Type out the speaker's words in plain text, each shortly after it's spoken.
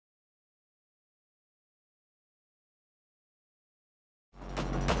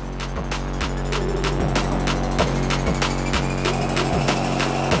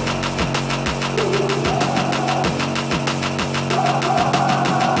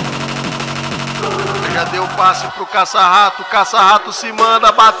deu passe pro caça-rato. Caça-rato se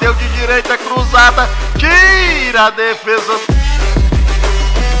manda, bateu de direita, cruzada, tira a defesa.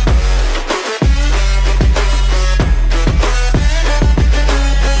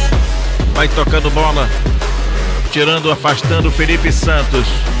 Vai tocando bola, tirando, afastando o Felipe Santos.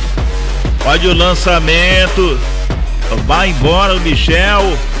 Olha o lançamento, vai embora o Michel.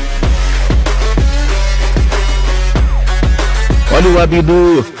 Olha o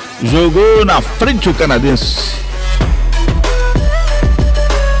Abdu, jogou na frente o canadense.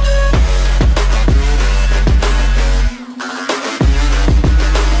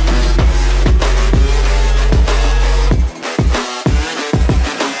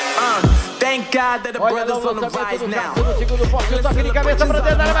 Olha o lançamento do Santos no segundo poste, toque de cabeça pra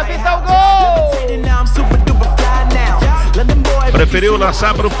dentro da área, vai pintar o gol! Preferiu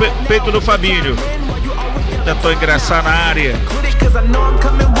lançar para o peito do Fabinho. Tentou ingressar na área.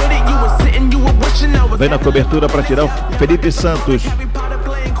 Vem na cobertura para tirar o Felipe Santos.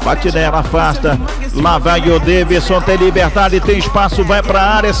 Bate nela, afasta. Lá vai o Davidson, tem liberdade, tem espaço, vai para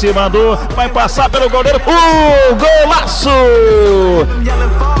a área, se mandou, vai passar pelo goleiro. Golaço!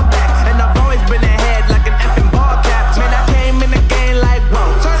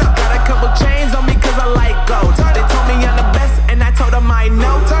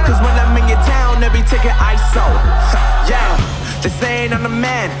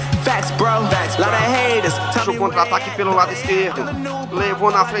 Puxa o contra-ataque pelo lado esquerdo.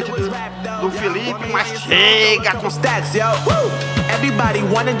 Levou na frente do Felipe, mas chega com stacks. Everybody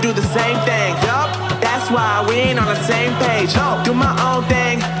wanna do the same thing. That's why we ain't on the same page. Do my own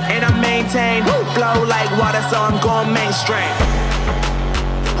thing and I maintain. Flow like water, so I'm going mainstream.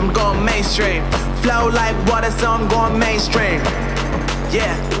 I'm going mainstream. Flow like water, so I'm going mainstream.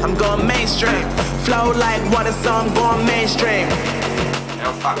 Yeah, I'm going mainstream. Flow like water, so I'm going mainstream. É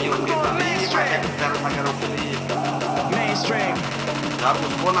o Fabinho que tá ali, vai recuperar o zagueiro Felipe. Mainstream. Já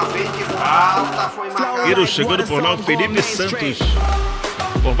buscou na frente, falta, foi marcado. Zagueiro chegando por lá, o Felipe Santos.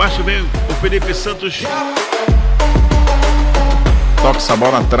 Por baixo vem o Felipe Santos. Toca essa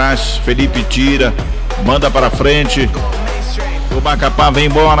bola atrás, Felipe tira, manda para frente. O Macapá vem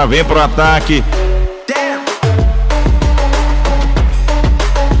embora, vem pro ataque.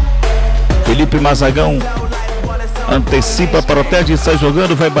 Felipe Mazagão antecipa, protege e sai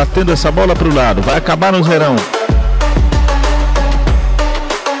jogando, vai batendo essa bola para o lado, vai acabar no zerão.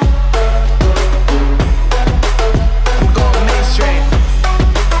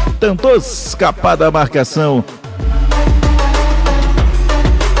 Tentou escapar da marcação.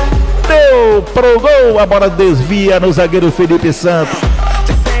 Deu pro gol, a bola desvia no zagueiro Felipe Santos.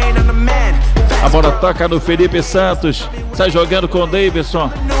 A bola toca no Felipe Santos, sai jogando com o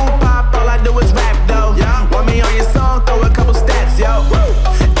Davidson.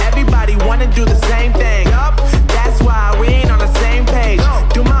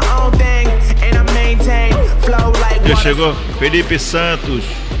 Já chegou Felipe Santos.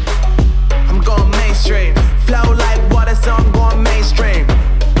 I'm going mainstream. Flow like water, so I'm going mainstream.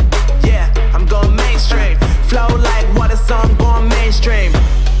 Yeah, I'm going mainstream. Flow like water, so I'm going mainstream.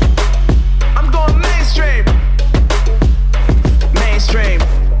 I'm going mainstream. Mainstream.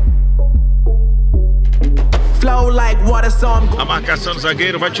 Flow like water, so I'm going. A marcação do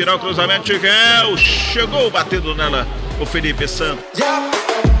zagueiro vai tirar o cruzamento. Chegou batendo nela o Felipe Santos.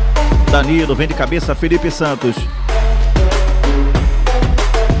 Danilo vem de cabeça, Felipe Santos.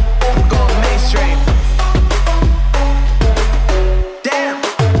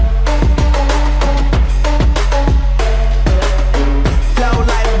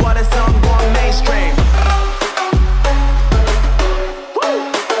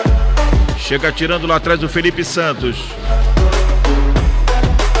 Chega tirando lá atrás do Felipe Santos.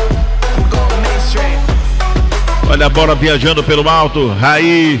 Olha a bola viajando pelo alto.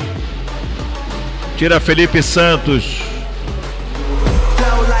 Raí. Tira Felipe Santos.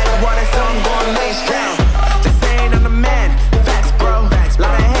 Flow like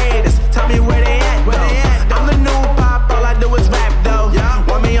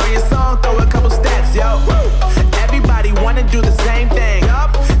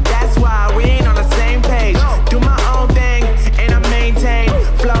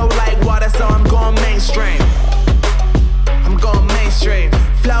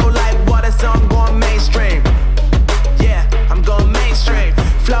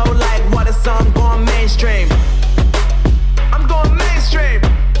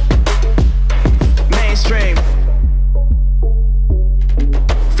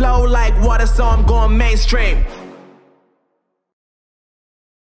water, so I'm going mainstream.